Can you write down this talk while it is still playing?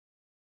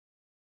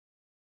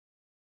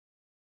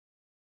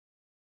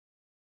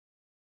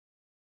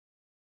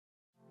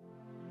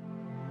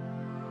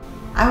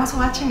I was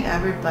watching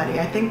everybody.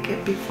 I think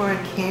before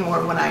I came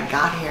or when I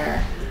got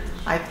here,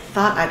 I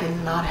thought I did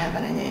not have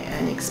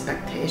any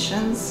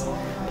expectations,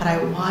 but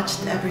I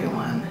watched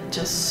everyone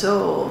just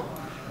so,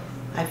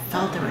 I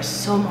felt they were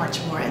so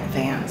much more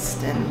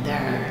advanced in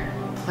their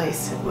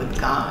place with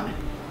God.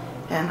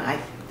 And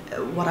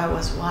what I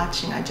was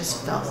watching, I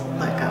just felt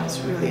like I was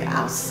really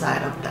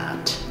outside of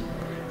that.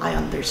 I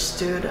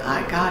understood,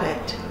 I got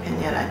it, and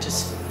yet I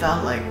just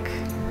felt like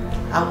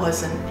I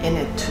wasn't in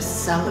it to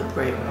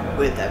celebrate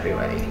with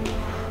everybody.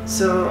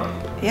 So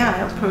yeah,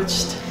 I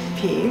approached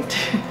Pete,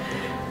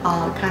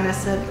 kind of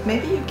said,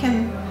 maybe you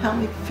can help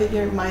me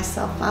figure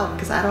myself out,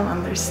 because I don't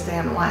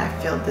understand why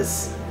I feel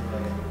this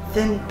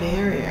thin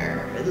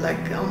barrier,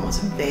 like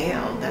almost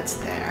veil that's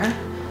there.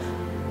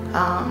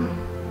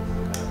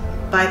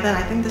 By then,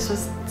 I think this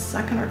was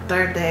second or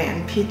third day,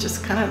 and Pete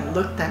just kind of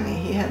looked at me.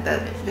 He had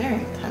that very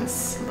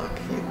intense look.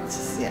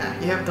 Yeah,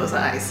 you have those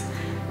eyes.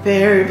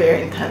 Very,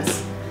 very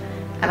intense.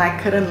 And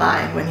I couldn't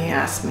lie when he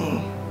asked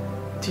me,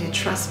 do you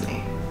trust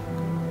me?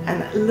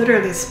 And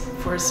literally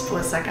for a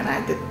split second,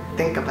 I did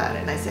think about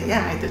it. And I said,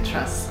 yeah, I do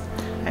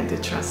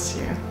trust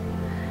you.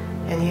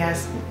 And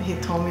he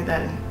told me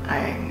that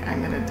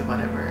I'm gonna do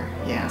whatever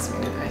he asked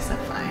me to do. I said,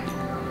 fine.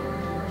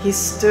 He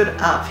stood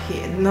up. He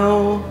had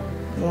no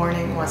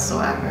warning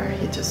whatsoever.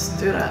 He just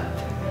stood up.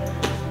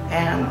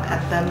 And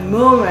at that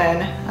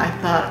moment, I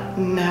thought,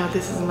 no,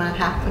 this is not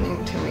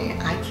happening to me.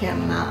 I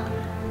cannot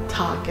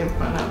talk in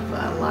front of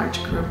a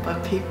large group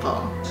of people.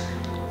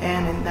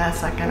 And in that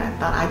second, I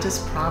thought, I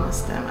just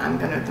promised him I'm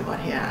gonna do what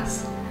he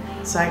asked.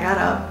 So I got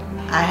up.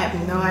 I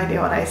have no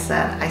idea what I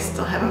said. I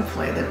still haven't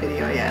played the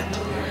video yet.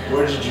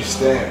 Where did you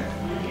stand?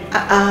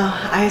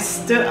 I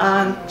stood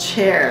on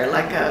chair,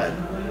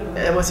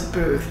 it was a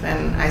booth,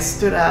 and I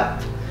stood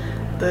up.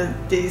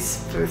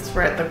 These booths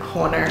were at the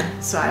corner,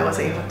 so I was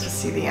able to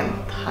see the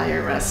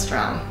entire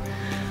restaurant.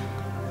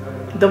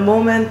 The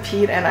moment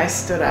Pete and I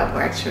stood up,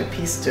 or actually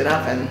Pete stood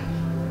up and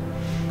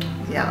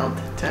yelled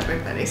to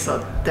everybody,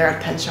 so their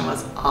attention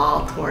was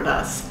all toward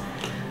us.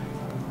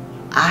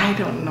 I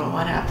don't know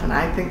what happened.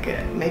 I think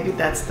maybe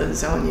that's the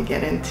zone you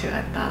get into.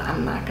 I thought,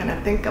 I'm not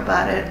gonna think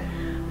about it.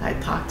 I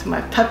talked to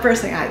my pepper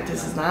saying, I'm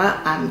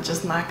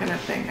just not gonna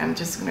think. I'm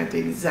just gonna do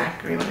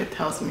exactly what it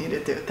tells me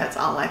to do. That's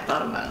all I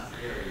thought about.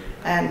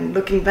 And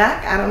looking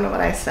back, I don't know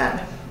what I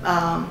said.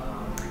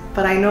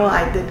 But I know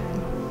I did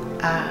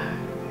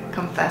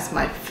confess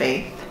my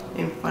faith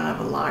in front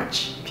of a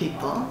large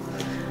people.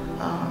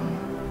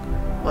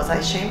 Was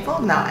I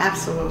shameful? No,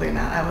 absolutely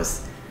not. I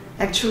was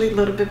actually a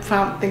little bit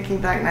proud,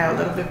 thinking back now, a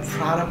little bit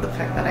proud of the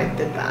fact that I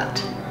did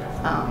that.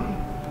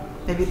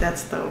 Maybe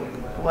that's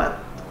what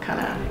kind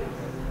of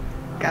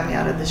got me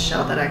out of the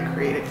shell that I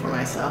created for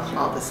myself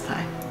all this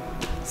time.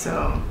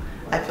 So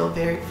I feel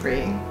very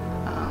free.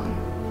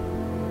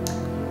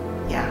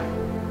 Yeah.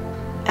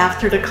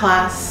 After the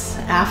class,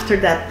 after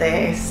that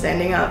day,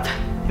 standing up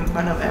in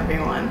front of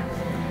everyone,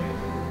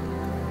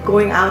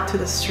 going out to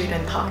the street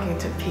and talking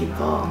to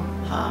people,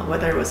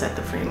 whether it was at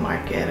the flea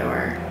market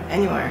or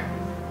anywhere,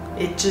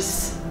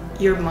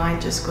 your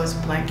mind just goes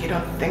blank. You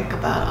don't think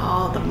about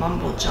all the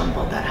mumble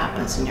jumble that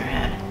happens in your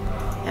head.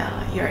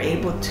 You're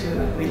able to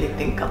really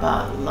think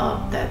about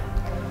love that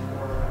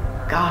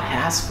God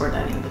has for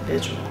that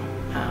individual.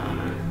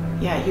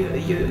 Yeah,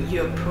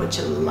 you approach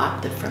it a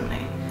lot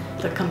differently.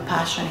 The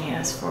compassion he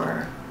has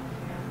for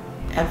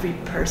every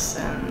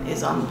person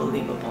is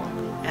unbelievable.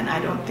 And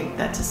I don't think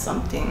that's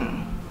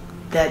something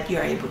that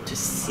you're able to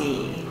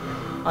see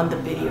on the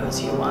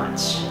videos you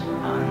watch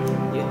on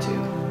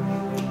YouTube.